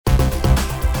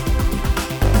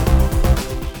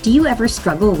Do you ever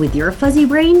struggle with your fuzzy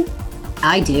brain?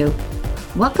 I do.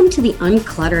 Welcome to the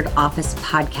Uncluttered Office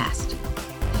podcast.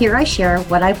 Here I share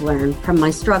what I've learned from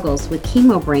my struggles with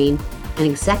chemo brain and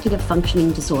executive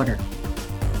functioning disorder.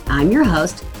 I'm your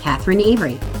host, Catherine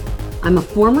Avery. I'm a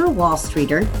former Wall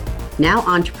Streeter, now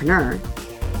entrepreneur,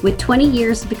 with 20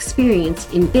 years of experience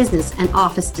in business and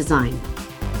office design.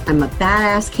 I'm a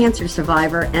badass cancer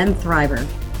survivor and thriver,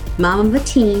 mom of a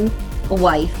teen, a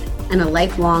wife, and a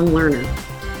lifelong learner.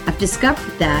 I've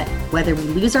discovered that whether we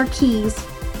lose our keys,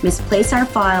 misplace our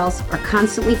files, or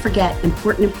constantly forget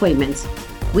important appointments,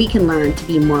 we can learn to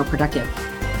be more productive.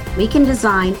 We can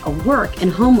design a work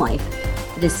and home life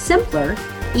that is simpler,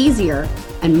 easier,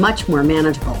 and much more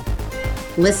manageable.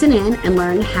 Listen in and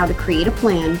learn how to create a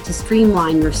plan to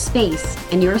streamline your space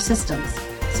and your systems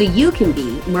so you can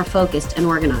be more focused and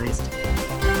organized.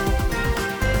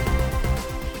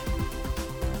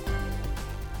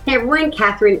 Hey everyone,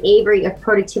 Catherine Avery of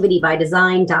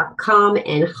productivitybydesign.com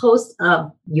and host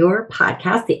of your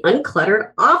podcast, The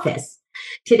Uncluttered Office.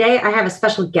 Today, I have a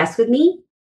special guest with me.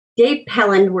 Dave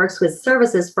Pelland works with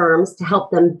services firms to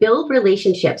help them build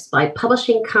relationships by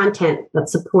publishing content that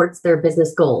supports their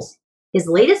business goals. His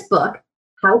latest book,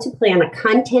 How to Plan a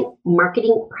Content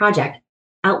Marketing Project,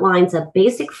 outlines a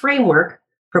basic framework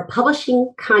for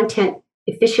publishing content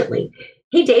efficiently.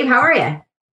 Hey, Dave, how are you?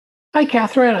 Hi,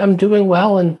 Catherine. I'm doing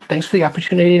well, and thanks for the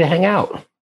opportunity to hang out.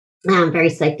 I'm very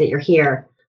psyched that you're here,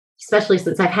 especially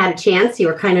since I've had a chance. You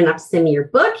were kind enough to send me your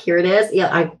book. Here it is. Yeah,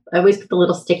 I always put the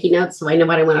little sticky notes so I know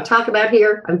what I want to talk about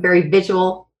here. I'm very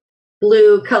visual,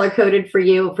 blue, color-coded for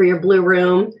you, for your blue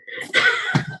room.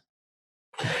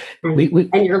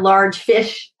 And your large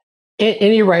fish.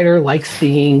 Any writer likes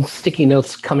seeing sticky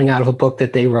notes coming out of a book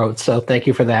that they wrote, so thank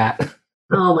you for that.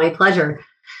 Oh, my pleasure.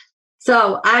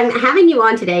 So I'm having you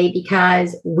on today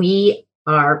because we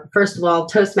are, first of all,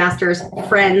 Toastmasters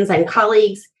friends and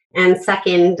colleagues. And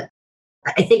second,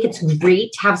 I think it's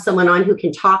great to have someone on who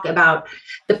can talk about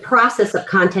the process of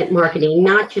content marketing,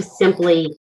 not just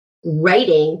simply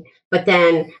writing, but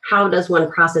then how does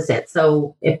one process it?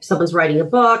 So if someone's writing a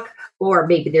book or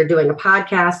maybe they're doing a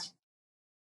podcast,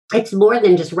 it's more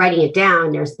than just writing it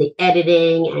down. There's the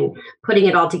editing and putting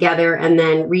it all together and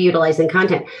then reutilizing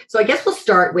content. So I guess we'll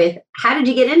start with, how did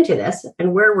you get into this?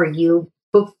 And where were you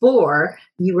before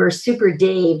you were Super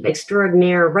Dave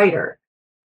extraordinaire writer?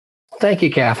 Thank you,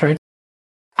 Catherine.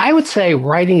 I would say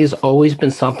writing has always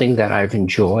been something that I've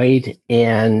enjoyed,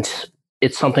 and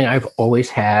it's something I've always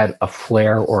had a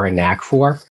flair or a knack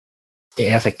for.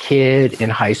 As a kid in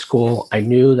high school, I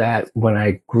knew that when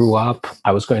I grew up,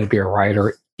 I was going to be a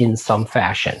writer in some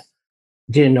fashion.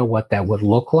 Didn't know what that would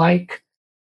look like.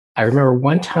 I remember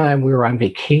one time we were on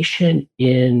vacation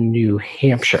in New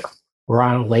Hampshire. We're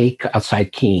on a lake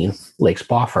outside Keene, Lake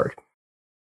Spofford.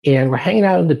 And we're hanging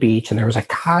out on the beach, and there was a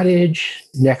cottage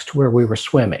next to where we were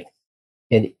swimming.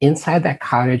 And inside that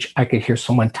cottage, I could hear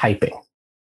someone typing.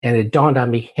 And it dawned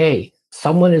on me, hey,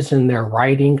 someone is in there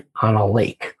writing on a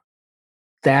lake.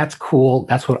 That's cool.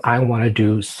 That's what I want to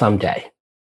do someday.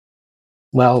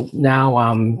 Well, now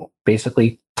I'm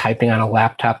basically typing on a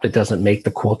laptop that doesn't make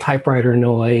the cool typewriter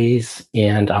noise,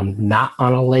 and I'm not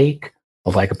on a lake.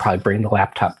 Although I could probably bring the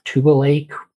laptop to the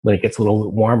lake when it gets a little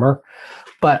bit warmer.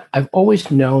 But I've always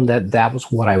known that that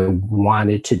was what I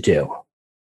wanted to do.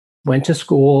 Went to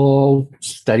school,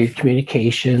 studied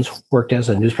communications, worked as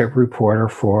a newspaper reporter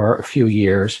for a few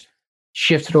years,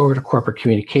 shifted over to corporate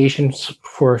communications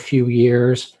for a few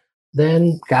years,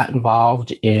 then got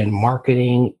involved in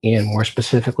marketing and more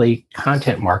specifically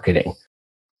content marketing,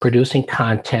 producing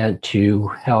content to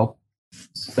help,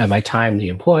 at my time, the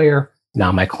employer,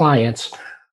 now my clients,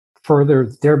 further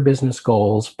their business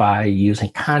goals by using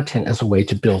content as a way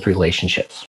to build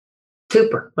relationships.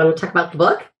 Super. Want to talk about the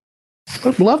book?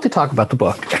 I'd love to talk about the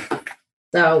book.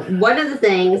 So one of the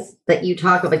things that you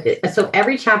talk about, so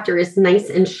every chapter is nice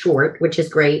and short, which is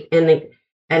great,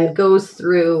 and goes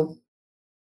through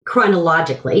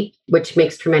chronologically, which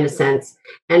makes tremendous sense.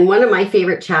 And one of my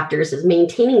favorite chapters is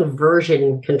maintaining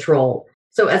version control.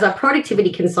 So as a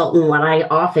productivity consultant, what I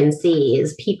often see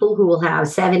is people who will have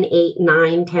 7, 8,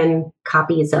 9, 10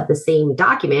 copies of the same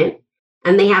document,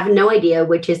 and they have no idea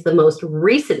which is the most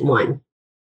recent one.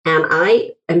 And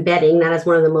I am betting that is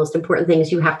one of the most important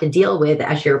things you have to deal with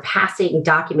as you're passing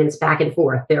documents back and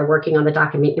forth. They're working on the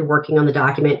document, you're working on the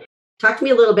document. Talk to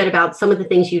me a little bit about some of the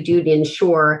things you do to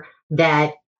ensure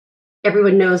that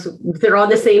everyone knows they're on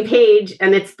the same page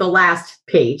and it's the last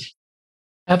page.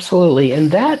 Absolutely. And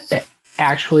that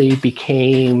actually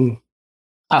became,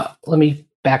 let me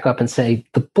back up and say,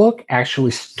 the book actually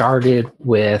started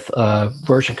with a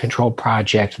version control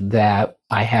project that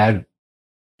I had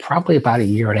probably about a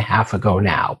year and a half ago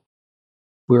now.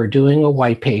 We were doing a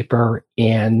white paper,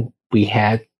 and we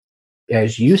had,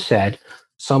 as you said,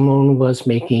 someone was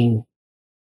making,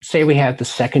 say we had the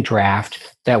second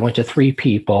draft that went to 3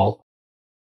 people.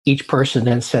 Each person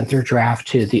then sent their draft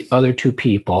to the other 2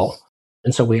 people.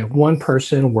 And so we have one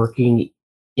person working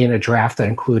in a draft that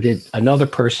included another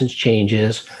person's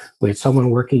changes. We had someone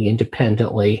working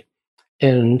independently.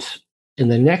 And in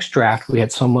the next draft, we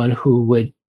had someone who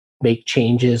would make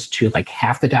changes to like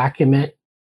half the document.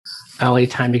 Only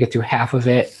time to get through half of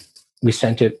it, we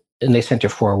sent it, and they sent it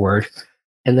forward.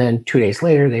 And then 2 days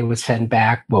later, they would send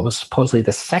back what was supposedly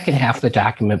the second half of the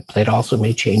document, but they'd also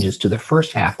made changes to the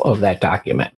first half of that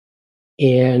document.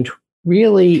 And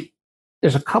really,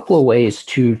 there's a couple of ways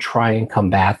to try and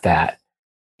combat that.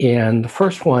 And the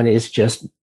first one is just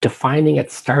defining at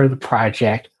the start of the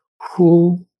project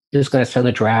who is going to send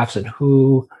the drafts and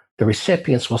who the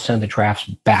recipients will send the drafts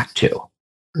back to.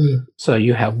 So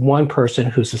you have one person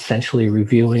who's essentially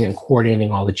reviewing and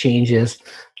coordinating all the changes,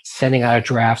 sending out a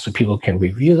draft so people can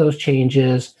review those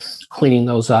changes, cleaning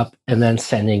those up, and then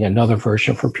sending another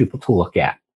version for people to look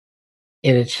at.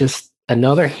 And it's just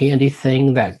another handy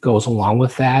thing that goes along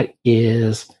with that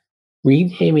is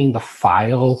renaming the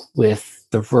file with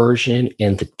the version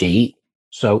and the date.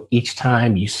 So each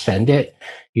time you send it,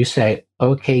 you say,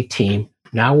 okay, team,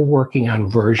 now we're working on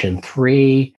version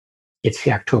 3. It's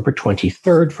the October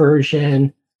 23rd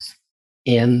version,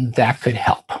 and that could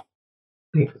help.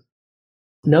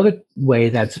 Another way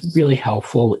that's really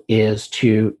helpful is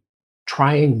to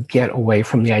try and get away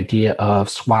from the idea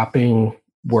of swapping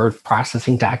word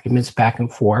processing documents back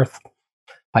and forth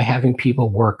by having people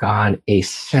work on a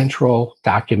central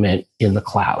document in the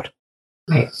cloud.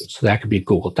 Right. So that could be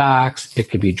Google Docs, it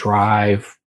could be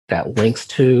Drive that links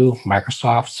to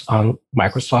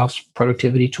Microsoft's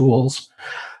productivity tools.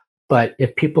 But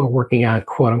if people are working on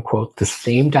quote unquote the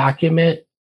same document,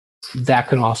 that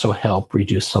can also help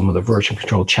reduce some of the version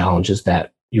control challenges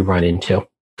that you run into.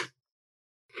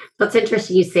 So it's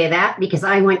interesting you say that because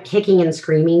I went kicking and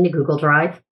screaming to Google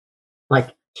Drive,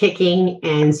 like kicking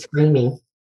and screaming.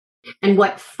 And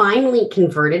what finally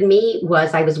converted me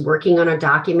was I was working on a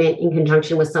document in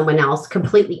conjunction with someone else,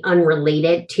 completely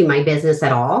unrelated to my business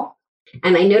at all.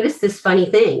 And I noticed this funny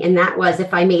thing, and that was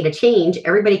if I made a change,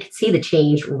 everybody could see the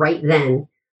change right then.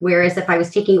 Whereas if I was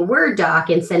taking a Word doc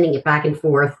and sending it back and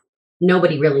forth,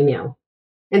 nobody really knew.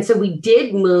 And so we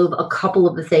did move a couple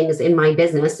of the things in my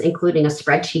business, including a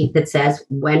spreadsheet that says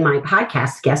when my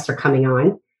podcast guests are coming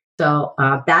on. So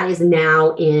that is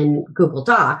now in Google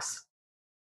Docs.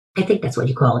 I think that's what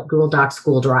you call it, Google Docs,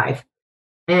 Google Drive.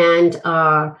 And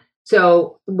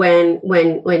so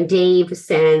when Dave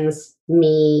sends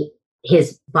me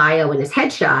his bio and his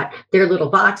headshot, there are little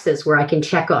boxes where I can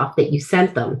check off that you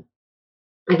sent them.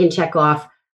 I can check off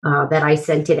that I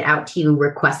sent it out to you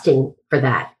requesting for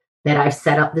that I've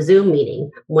set up the Zoom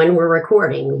meeting, when we're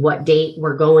recording, what date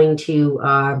we're going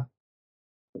to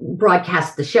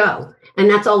broadcast the show. And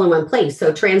that's all in one place.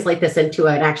 So translate this into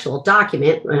an actual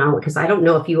document, because I don't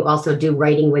know if you also do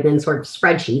writing within sort of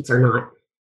spreadsheets or not.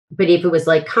 But if it was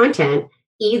like content,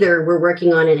 either we're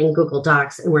working on it in Google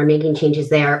Docs and we're making changes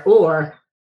there, or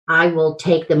I will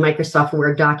take the Microsoft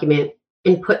Word document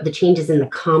and put the changes in the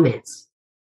comments.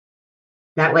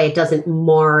 That way it doesn't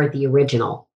mar the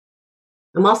original.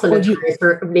 I'm also notorious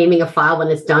for naming a file when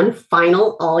it's done,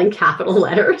 final, all in capital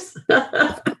letters.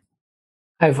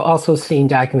 I've also seen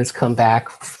documents come back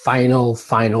final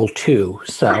 2.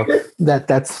 So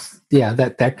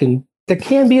that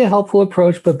can be a helpful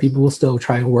approach, but people will still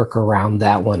try and work around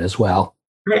that one as well.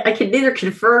 I can neither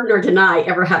confirm nor deny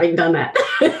ever having done that.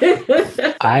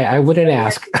 I wouldn't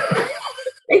ask. I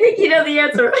think you know the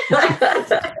answer.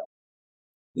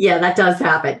 Yeah, that does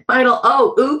happen. Final.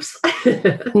 Oh, oops.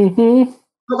 Mm-hmm.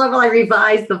 Hold on while I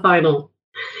revise the final.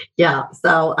 Yeah.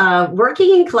 So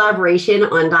working in collaboration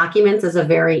on documents is a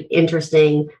very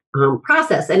interesting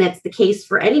process. And it's the case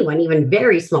for anyone, even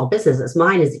very small businesses.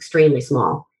 Mine is extremely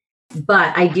small.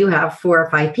 But I do have 4 or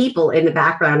 5 people in the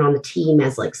background on the team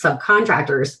as like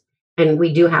subcontractors. And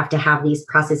we do have to have these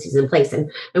processes in place. And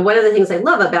one of the things I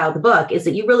love about the book is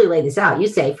that you really lay this out. You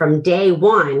say from day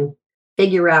one,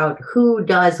 figure out who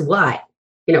does what,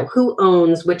 who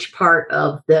owns which part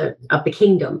of the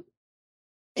kingdom.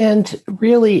 And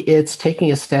really, it's taking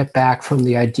a step back from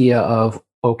the idea of,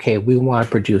 okay, we want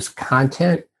to produce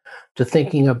content, to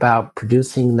thinking about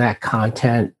producing that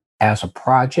content as a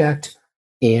project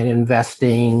and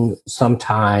investing some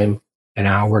time, an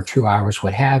hour, 2 hours,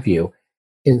 what have you,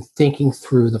 in thinking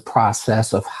through the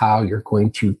process of how you're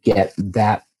going to get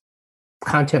that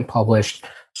content published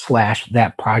 /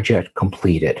 that project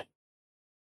completed.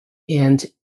 And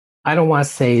I don't want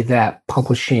to say that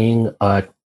publishing a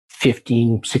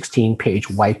 15, 16-page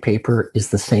white paper is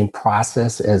the same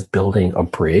process as building a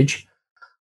bridge,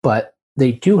 but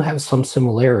they do have some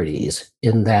similarities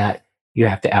in that you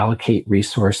have to allocate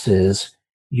resources.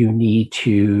 You need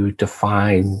to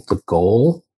define the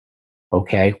goal.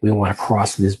 Okay, we want to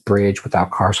cross this bridge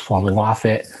without cars falling off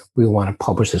it. We want to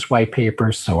publish this white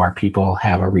paper so our people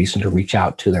have a reason to reach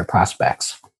out to their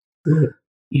prospects. Mm-hmm.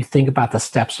 You think about the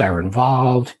steps that are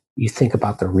involved. You think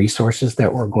about the resources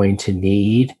that we're going to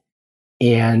need.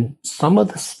 And some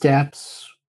of the steps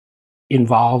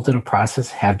involved in a process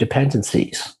have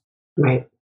dependencies. Right.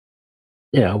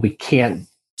 We can't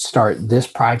start this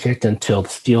project until the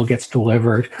steel gets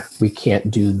delivered. We can't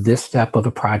do this step of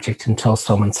the project until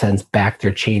someone sends back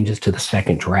their changes to the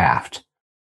second draft.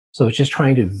 So it's just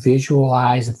trying to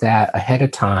visualize that ahead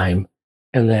of time.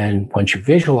 And then once you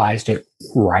visualized it,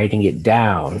 writing it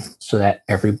down so that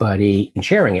everybody, and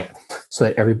sharing it, so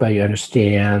that everybody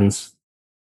understands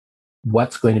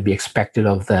what's going to be expected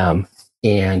of them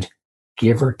and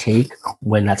give or take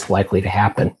when that's likely to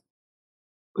happen.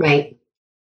 Right.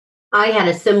 I had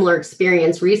a similar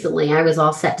experience recently. I was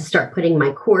all set to start putting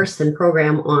my course and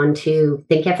program onto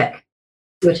Thinkific,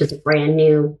 which is a brand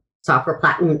new software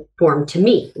platform to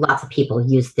me. Lots of people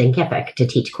use Thinkific to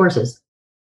teach courses.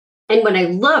 And what I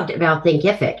loved about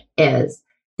Thinkific is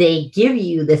they give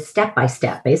you the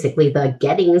step-by-step, basically the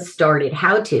getting started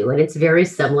how-to. And it's very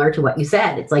similar to what you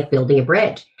said. It's like building a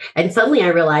bridge. And suddenly I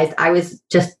realized I was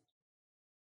just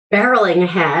barreling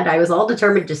ahead. I was all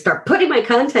determined to start putting my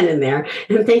content in there.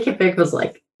 And Thinkific was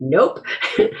like, nope,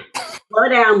 slow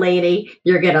down, lady.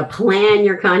 You're going to plan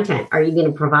your content. Are you going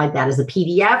to provide that as a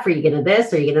PDF? Are you going to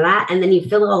this? Are you going to that? And then you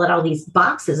fill all these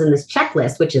boxes in this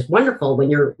checklist, which is wonderful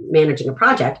when you're managing a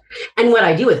project. And what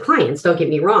I do with clients, don't get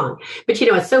me wrong. But,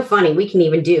 it's so funny. We can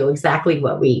even do exactly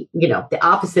what the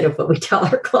opposite of what we tell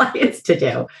our clients to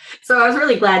do. So I was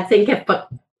really glad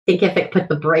Thinkific put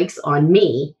the brakes on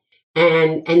me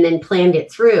and then planned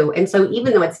it through. And so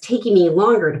even though it's taking me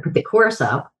longer to put the course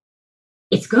up,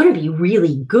 it's going to be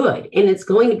really good. And it's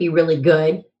going to be really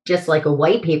good, just like a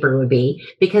white paper would be,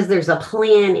 because there's a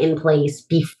plan in place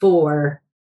before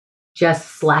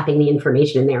just slapping the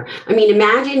information in there. I mean,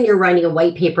 imagine you're writing a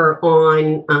white paper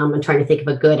on, I'm trying to think of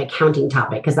a good accounting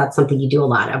topic, because that's something you do a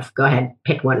lot of. Go ahead,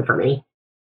 pick one for me.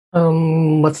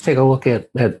 Let's take a look at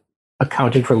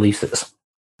accounting for leases.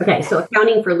 Okay, so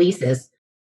accounting for leases.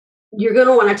 You're going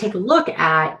to want to take a look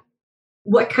at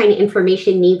what kind of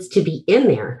information needs to be in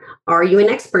there. Are you an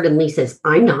expert in leases?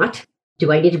 I'm not.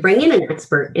 Do I need to bring in an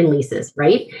expert in leases,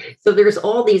 right? So there's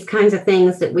all these kinds of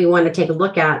things that we want to take a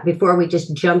look at before we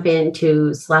just jump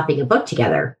into slapping a book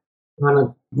together. You want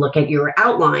to look at your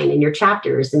outline and your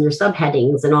chapters and your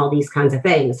subheadings and all these kinds of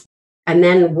things. And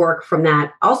then work from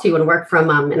that. Also, you want to work from,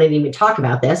 and I didn't even talk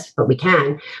about this, but we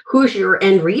can. Who's your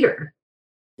end reader?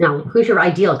 Now, who's your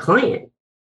ideal client?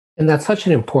 And that's such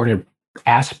an important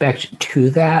aspect to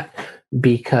that,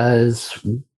 because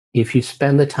if you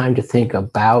spend the time to think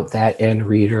about that end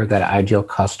reader, that ideal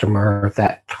customer,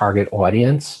 that target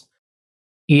audience,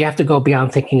 you have to go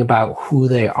beyond thinking about who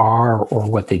they are or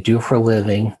what they do for a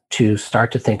living to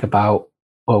start to think about,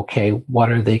 okay,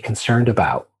 what are they concerned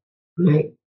about?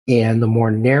 Right. And the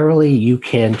more narrowly you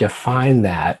can define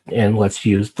that, and let's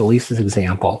use the leases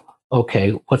example.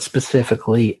 Okay, what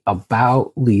specifically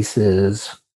about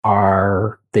leases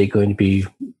are they going to be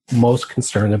most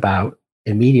concerned about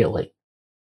immediately?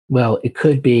 Well, it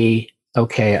could be,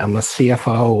 okay, I'm a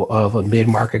CFO of a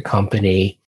mid-market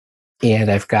company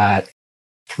and I've got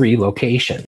 3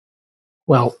 locations.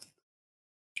 Well,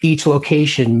 each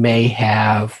location may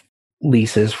have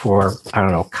leases for,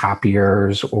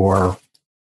 copiers or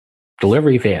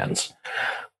delivery vans,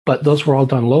 but those were all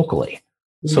done locally.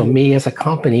 Mm-hmm. So me as a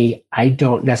company, I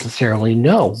don't necessarily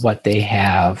know what they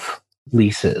have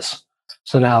leases.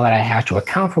 So now that I have to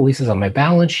account for leases on my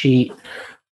balance sheet,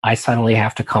 I suddenly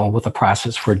have to come up with a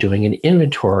process for doing an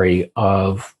inventory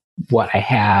of what I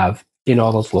have in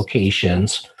all those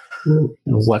locations. Mm-hmm.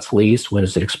 What's leased, when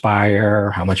does it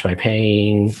expire, how much am I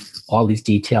paying, all these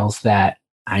details that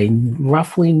I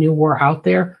roughly knew were out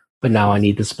there, but now I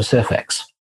need the specifics.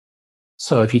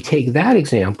 So if you take that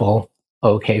example,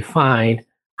 okay, fine.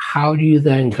 How do you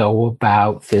then go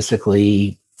about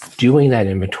physically doing that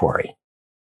inventory?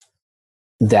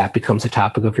 That becomes a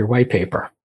topic of your white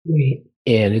paper. Right.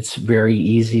 And it's very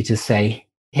easy to say,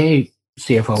 hey,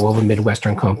 CFO of a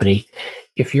Midwestern company,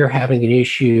 if you're having an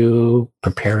issue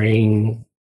preparing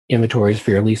inventories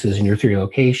for your leases in your 3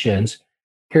 locations,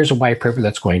 here's a white paper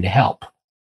that's going to help.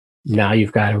 Now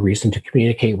you've got a reason to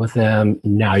communicate with them.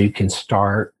 Now you can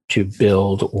start to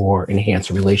build or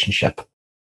enhance a relationship.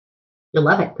 I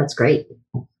love it. That's great.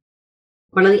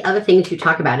 One of the other things you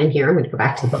talk about in here, I'm going to go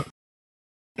back to the book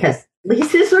because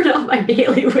these is sort of my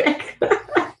bailiwick.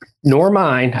 Nor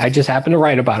mine. I just happen to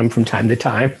write about them from time to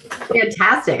time.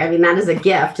 Fantastic. I mean, that is a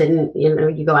gift. And,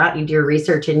 you go out, you do your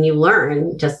research and you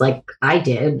learn just like I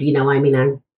did. I mean,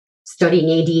 I'm studying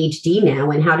ADHD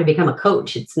now and how to become a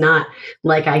coach. It's not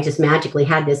like I just magically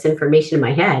had this information in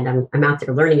my head. I'm out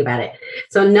there learning about it.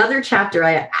 So another chapter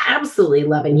I absolutely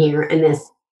love in here, and this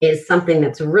is something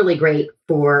that's really great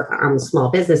for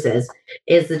small businesses,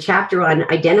 is the chapter on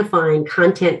identifying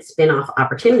content spin-off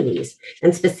opportunities.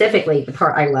 And specifically, the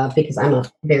part I love, because I'm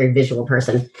a very visual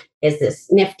person, is this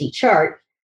nifty chart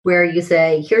where you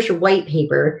say, here's your white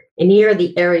paper, and here are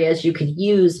the areas you could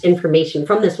use information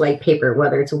from this white paper,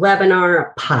 whether it's a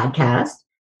webinar, a podcast,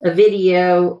 a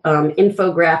video,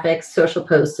 infographics, social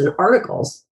posts, and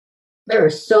articles. There are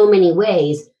so many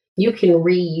ways you can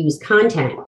reuse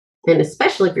content. And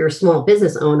especially if you're a small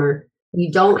business owner,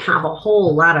 you don't have a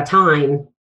whole lot of time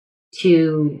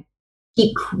to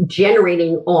keep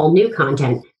generating all new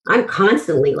content. I'm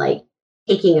constantly like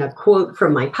taking a quote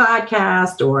from my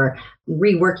podcast or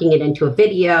reworking it into a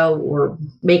video or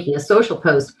making a social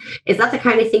post. Is that the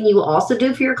kind of thing you also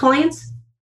do for your clients?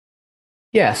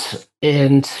 Yes.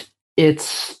 And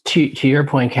it's to your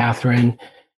point, Catherine,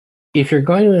 if you're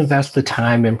going to invest the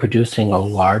time in producing a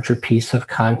larger piece of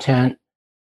content,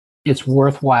 it's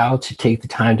worthwhile to take the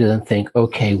time to then think,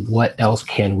 okay, what else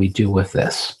can we do with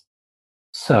this?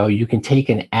 So you can take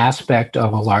an aspect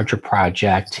of a larger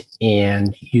project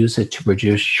and use it to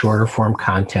produce shorter form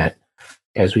content.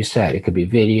 As we said, it could be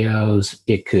videos,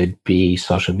 it could be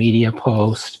social media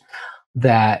posts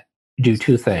that do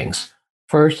two things.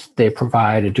 First, they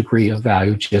provide a degree of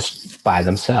value just by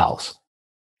themselves.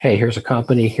 Hey, here's a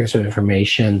company, here's some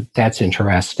information, that's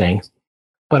interesting.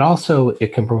 But also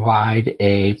it can provide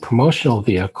a promotional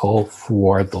vehicle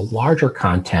for the larger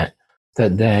content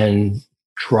that then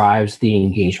drives the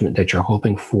engagement that you're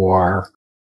hoping for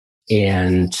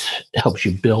and helps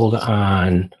you build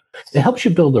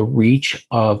the reach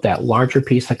of that larger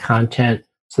piece of content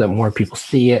so that more people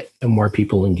see it and more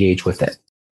people engage with it.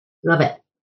 Love it.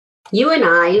 You and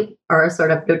I are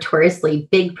sort of notoriously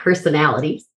big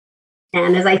personalities.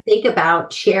 And as I think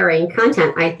about sharing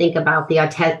content, I think about the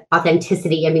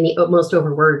authenticity. I mean, the most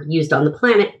overword used on the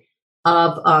planet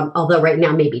of, although right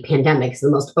now maybe pandemic is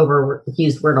the most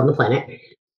overused word on the planet.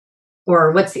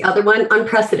 Or what's the other one?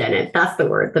 Unprecedented. That's the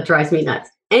word that drives me nuts.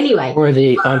 Anyway. Or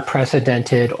the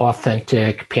unprecedented,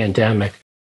 authentic pandemic.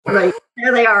 Right.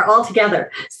 There they are all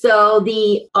together. So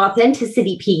the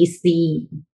authenticity piece, the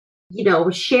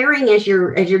sharing as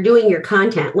you're doing your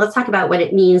content. Let's talk about what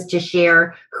it means to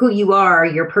share who you are,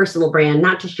 your personal brand,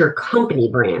 not just your company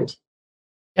brand.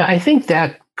 Yeah, I think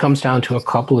that comes down to a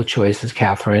couple of choices,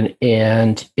 Catherine,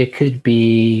 and it could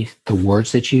be the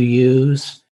words that you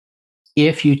use.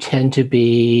 If you tend to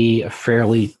be a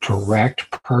fairly direct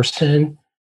person,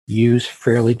 use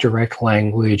fairly direct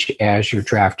language as you're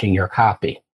drafting your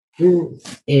copy.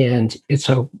 And it's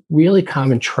a really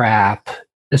common trap,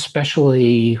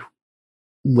 especially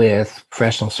with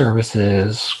professional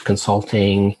services,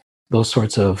 consulting, those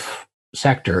sorts of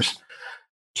sectors,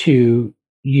 to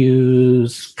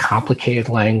use complicated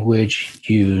language,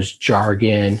 use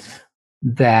jargon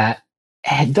that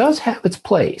does have its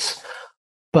place.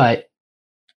 But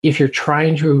if you're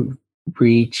trying to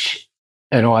reach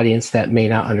an audience that may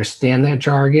not understand that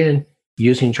jargon,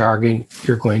 using jargon,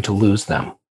 you're going to lose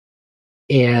them.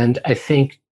 And I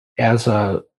think as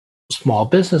a small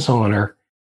business owner,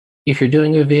 if you're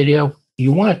doing a video,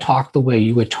 you want to talk the way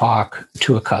you would talk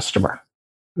to a customer.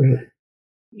 Mm-hmm.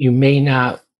 You may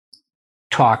not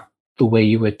talk the way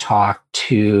you would talk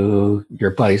to your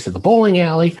buddies at the bowling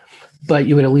alley, but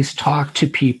you would at least talk to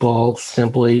people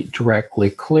simply,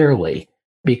 directly, clearly,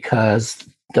 because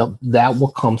that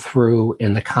will come through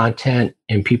in the content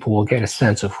and people will get a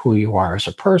sense of who you are as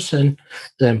a person,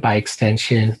 then by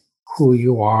extension, who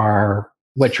you are,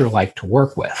 what you're like to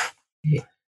work with. Mm-hmm.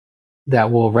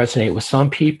 That will resonate with some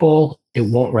people. It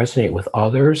won't resonate with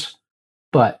others,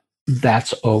 but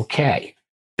that's okay.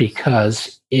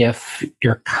 Because if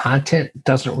your content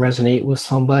doesn't resonate with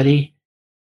somebody,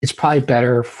 it's probably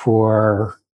better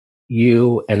for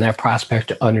you and that prospect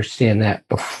to understand that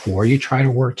before you try to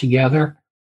work together,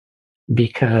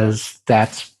 because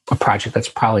that's a project that's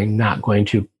probably not going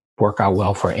to work out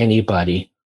well for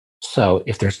anybody. So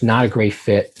if there's not a great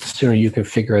fit, the sooner you can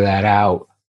figure that out,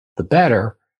 the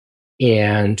better.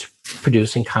 And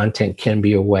producing content can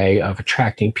be a way of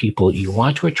attracting people you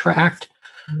want to attract.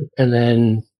 And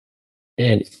then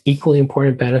an equally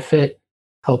important benefit,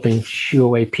 helping shoo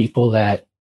away people that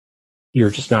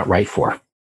you're just not right for.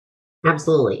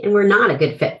 Absolutely. And we're not a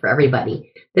good fit for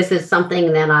everybody. This is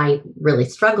something that I really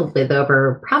struggled with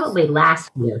over probably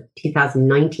last year,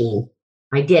 2019.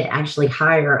 I did actually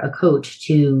hire a coach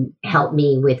to help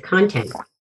me with content.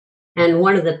 And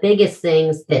one of the biggest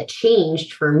things that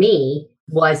changed for me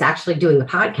was actually doing the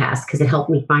podcast because it helped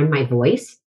me find my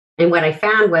voice. And what I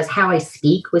found was how I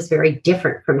speak was very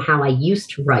different from how I used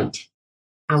to write.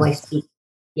 How I speak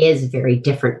is very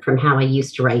different from how I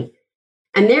used to write.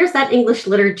 And there's that English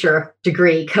literature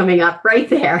degree coming up right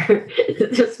there.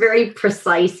 Just very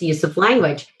precise use of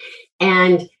language.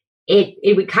 And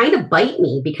it would kind of bite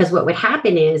me because what would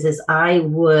happen is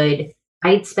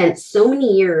I'd spent so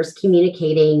many years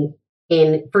communicating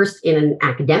first in an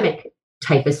academic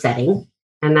type of setting,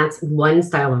 and that's one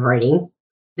style of writing,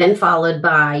 then followed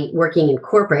by working in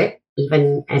corporate,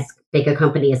 even as big a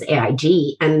company as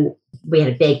AIG. And we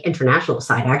had a big international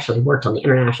side. I actually worked on the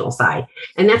international side.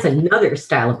 And that's another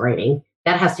style of writing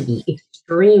that has to be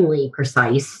extremely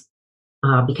precise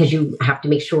because you have to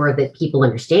make sure that people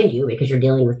understand you because you're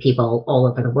dealing with people all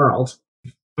over the world.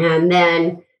 And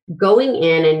then going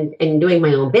in and doing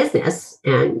my own business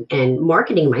and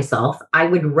marketing myself, I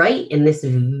would write in this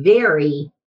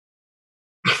very,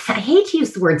 I hate to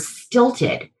use the word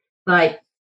stilted, but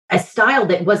a style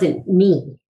that wasn't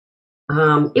me.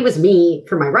 It was me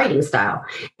for my writing style.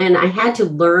 And I had to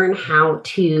learn how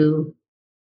to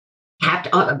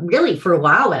really for a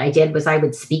while, what I did was I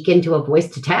would speak into a voice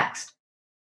to text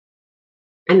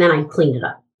and then I cleaned it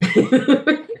up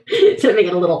to make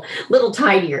it a little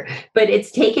tidier. But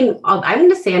it's taken, I'm going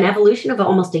to say, an evolution of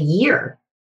almost a year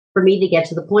for me to get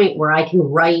to the point where I can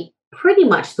write pretty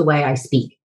much the way I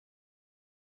speak.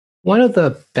 One of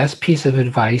the best pieces of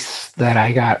advice that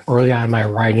I got early on in my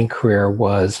writing career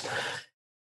was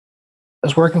I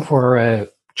was working for a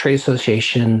trade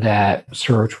association that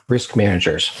served risk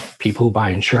managers, people who buy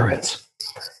insurance.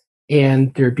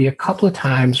 And there'd be a couple of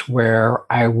times where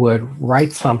I would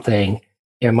write something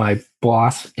and my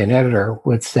boss and editor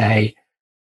would say,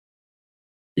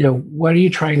 what are you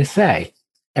trying to say?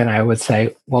 And I would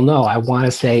say, well, no, I want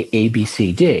to say A, B,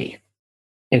 C, D.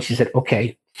 And she said,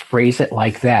 okay, phrase it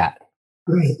like that.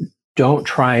 Right. Don't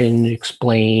try and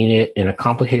explain it in a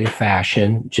complicated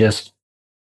fashion. Just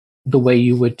the way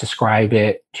you would describe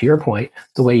it, to your point,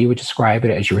 the way you would describe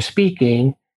it as you were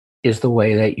speaking is the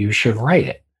way that you should write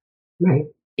it. Right.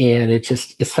 And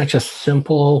it's such a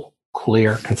simple,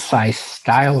 clear, concise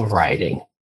style of writing.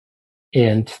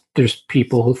 And there's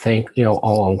people who think,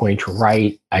 I'm going to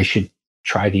write, I should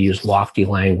try to use lofty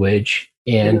language.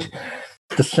 And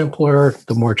the simpler,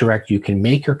 the more direct you can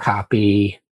make your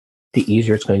copy, the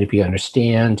easier it's going to be to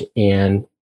understand. And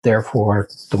therefore,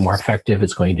 the more effective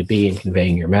it's going to be in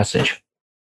conveying your message.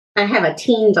 I have a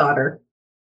teen daughter,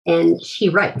 and she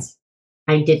writes.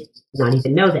 I did not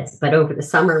even know this, but over the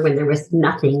summer when there was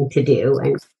nothing to do,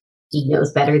 and he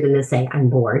knows better than to say, I'm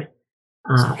bored,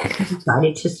 I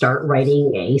decided to start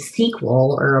writing a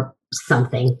sequel or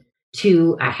something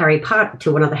to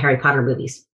one of the Harry Potter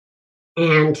movies.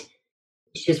 And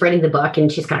she's writing the book,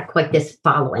 and she's got quite this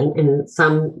following, and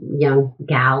some young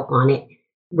gal on it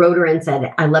wrote her and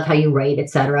said, I love how you write,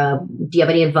 etc. Do you have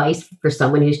any advice for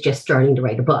someone who's just starting to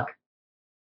write a book?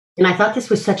 And I thought this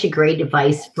was such a great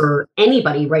advice for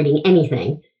anybody writing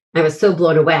anything. I was so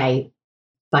blown away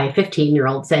by a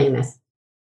 15-year-old saying this.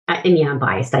 And yeah, I'm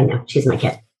biased. I know. She's my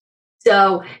kid.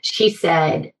 So she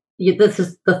said,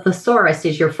 the thesaurus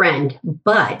is your friend,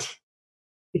 but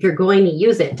if you're going to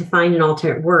use it to find an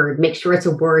alternate word, make sure it's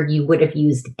a word you would have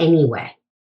used anyway.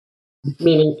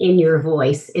 Meaning in your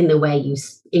voice, in the way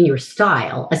in your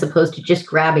style, as opposed to just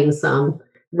grabbing some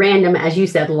random, as you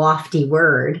said, lofty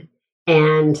word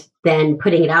and then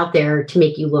putting it out there to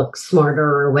make you look smarter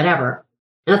or whatever.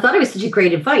 And I thought it was such a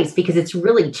great advice because it's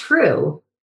really true.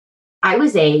 I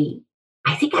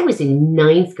think I was in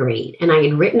 9th grade and I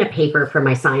had written a paper for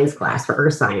my science class for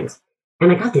earth science.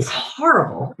 And I got this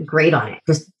horrible grade on it,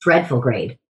 just dreadful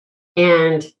grade.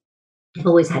 And I've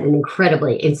always had an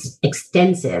incredibly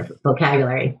extensive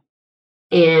vocabulary.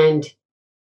 And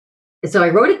so I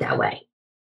wrote it that way.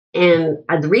 And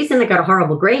the reason I got a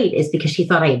horrible grade is because she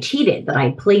thought I had cheated, that I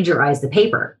had plagiarized the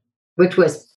paper, which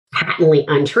was patently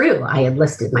untrue. I had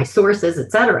listed my sources,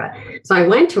 etc. So I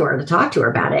went to her to talk to her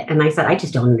about it. And I said, I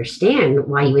just don't understand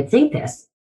why you would think this.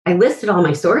 I listed all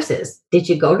my sources. Did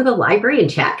you go to the library and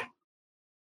check?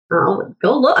 Oh,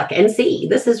 go look and see.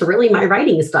 This is really my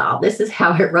writing style. This is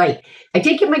how I write. I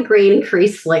did get my grade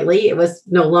increased slightly. It was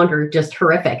no longer just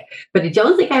horrific, but I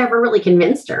don't think I ever really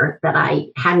convinced her that I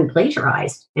hadn't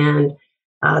plagiarized. And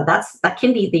that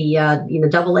can be the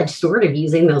double-edged sword of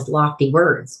using those lofty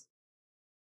words.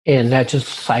 And that just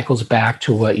cycles back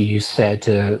to what you said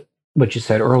to what you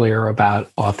said earlier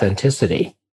about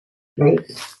authenticity. Right.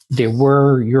 They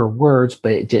were your words,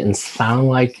 but it didn't sound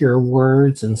like your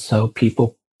words. And so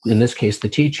people, in this case, the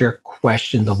teacher,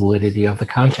 questioned the validity of the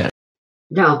content.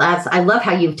 No, I love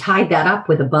how you tied that up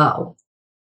with a bow.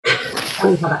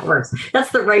 Tell me how that works.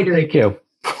 That's the writer. Thank you.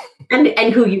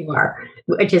 And who you are,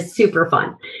 which is super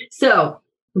fun. So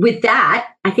with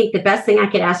that, I think the best thing I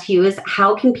could ask you is,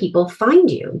 how can people find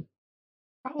you?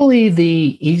 Probably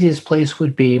the easiest place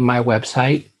would be my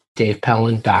website,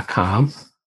 davepelland.com.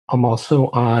 I'm also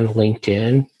on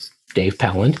LinkedIn, Dave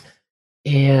Pelland.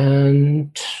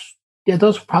 And yeah,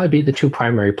 those would probably be the two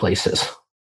primary places.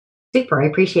 Super. I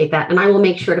appreciate that. And I will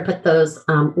make sure to put those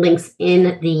links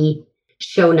in the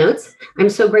show notes. I'm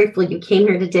so grateful you came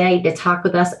here today to talk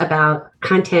with us about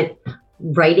content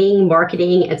writing,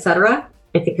 marketing, etc.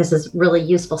 I think this is a really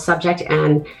useful subject,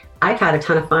 and I've had a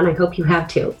ton of fun. I hope you have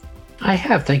too. I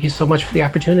have. Thank you so much for the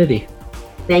opportunity.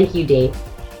 Thank you, Dave.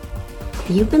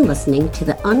 You've been listening to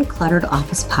the Uncluttered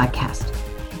Office podcast,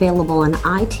 available on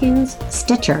iTunes,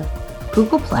 Stitcher,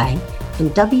 Google Play, and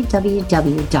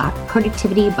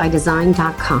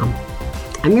www.productivitybydesign.com.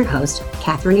 I'm your host,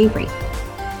 Catherine Avery.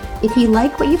 If you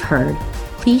like what you've heard,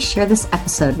 please share this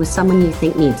episode with someone you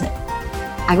think needs it.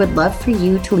 I would love for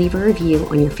you to leave a review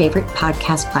on your favorite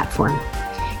podcast platform.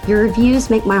 Your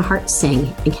reviews make my heart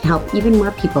sing and can help even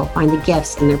more people find the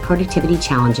gifts in their productivity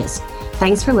challenges.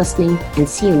 Thanks for listening, and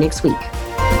see you next week.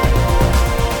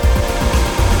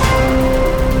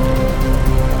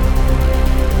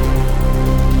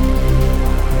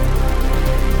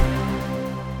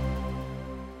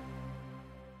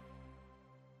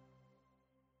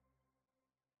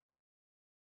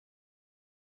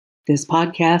 This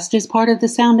podcast is part of the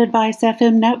Sound Advice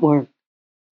FM network.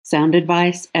 Sound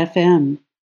Advice FM.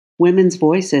 Women's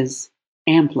voices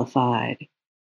amplified.